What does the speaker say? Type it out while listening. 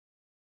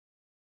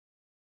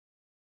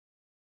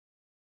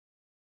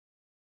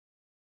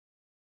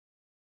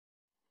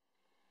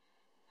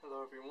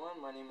Hello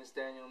everyone, my name is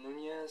Daniel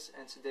Nunez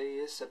and today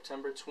is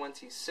September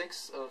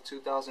 26th of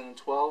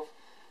 2012.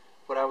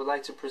 What I would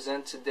like to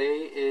present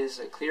today is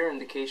a clear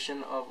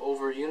indication of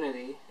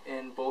overunity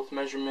in both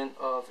measurement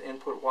of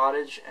input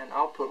wattage and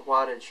output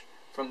wattage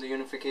from the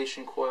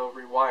Unification Coil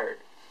Rewired.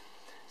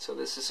 So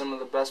this is some of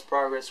the best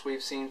progress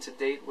we've seen to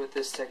date with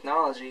this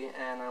technology,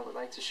 and I would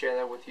like to share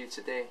that with you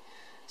today.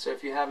 So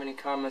if you have any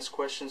comments,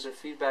 questions, or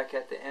feedback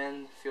at the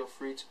end, feel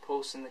free to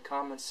post in the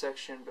comments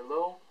section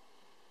below.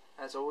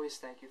 As always,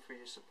 thank you for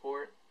your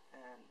support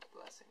and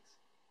blessings.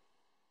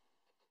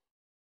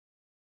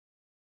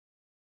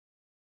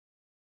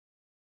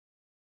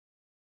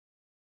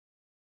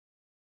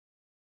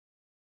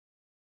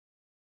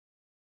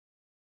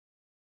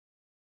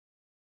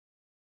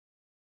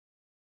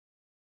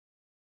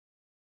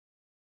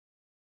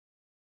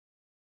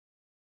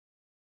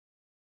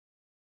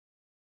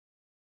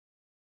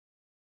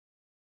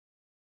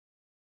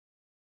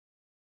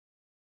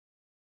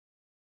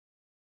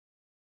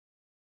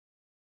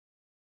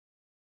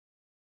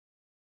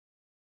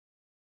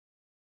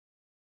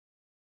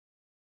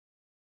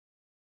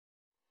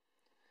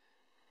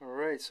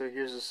 Alright, so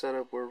here's the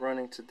setup we're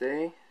running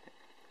today.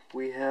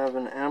 We have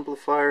an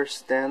amplifier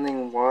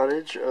standing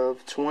wattage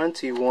of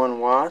 21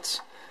 watts,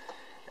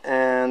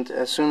 and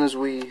as soon as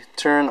we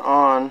turn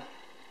on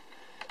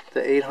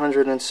the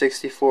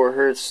 864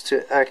 Hertz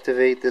to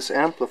activate this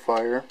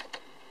amplifier,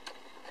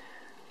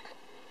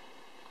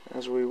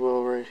 as we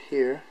will right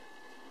here,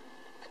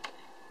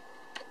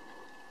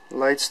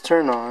 lights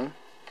turn on,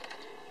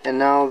 and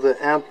now the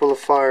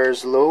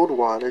amplifier's load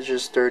wattage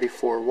is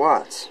 34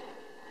 watts.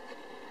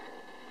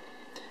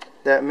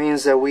 That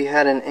means that we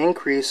had an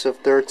increase of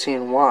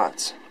 13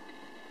 watts.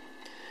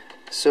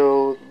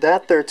 So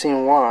that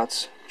 13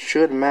 watts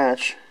should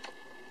match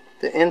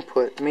the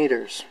input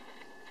meters.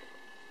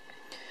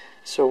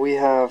 So we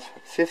have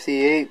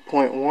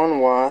 58.1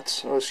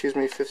 watts,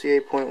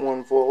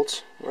 58.1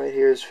 volts. Right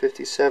here is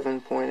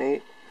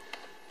 57.8,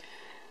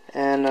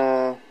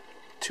 and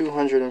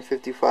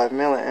 255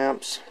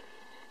 milliamps,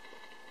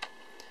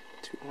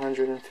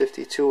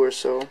 252 or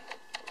so.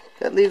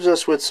 That leaves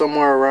us with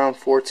somewhere around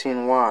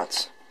 14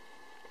 watts.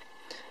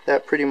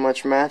 That pretty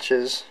much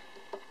matches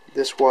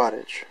this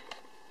wattage.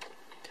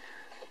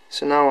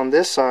 So now on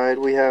this side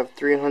we have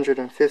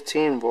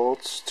 315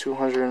 volts,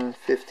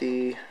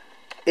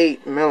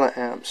 258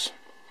 milliamps,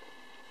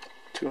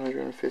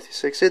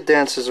 256. It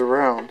dances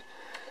around.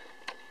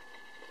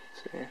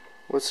 See,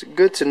 what's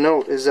good to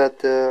note is that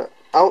the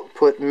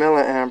output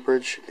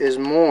milliamperage is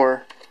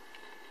more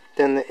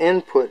than the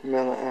input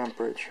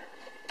milliamperage.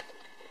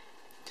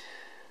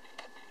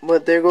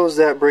 But there goes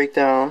that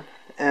breakdown,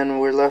 and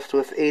we're left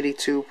with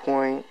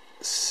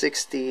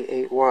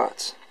 82.68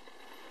 watts.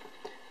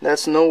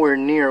 That's nowhere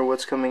near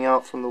what's coming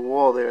out from the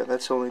wall there.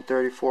 That's only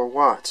 34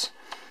 watts.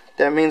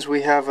 That means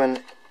we have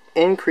an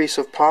increase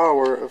of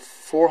power of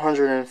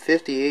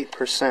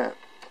 458%.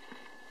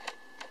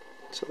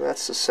 So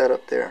that's the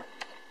setup there.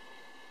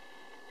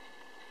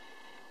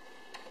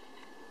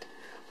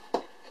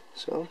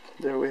 So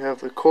there we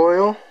have the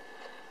coil.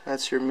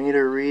 That's your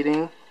meter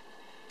reading.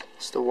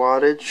 It's the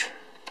wattage.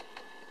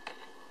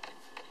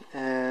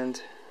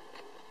 And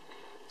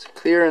it's a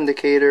clear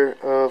indicator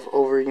of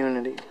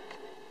overunity.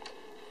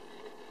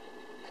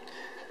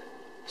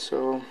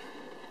 So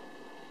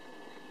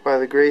by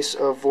the grace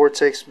of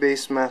Vortex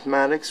based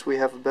mathematics, we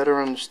have a better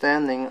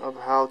understanding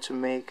of how to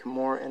make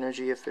more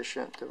energy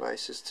efficient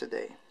devices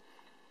today.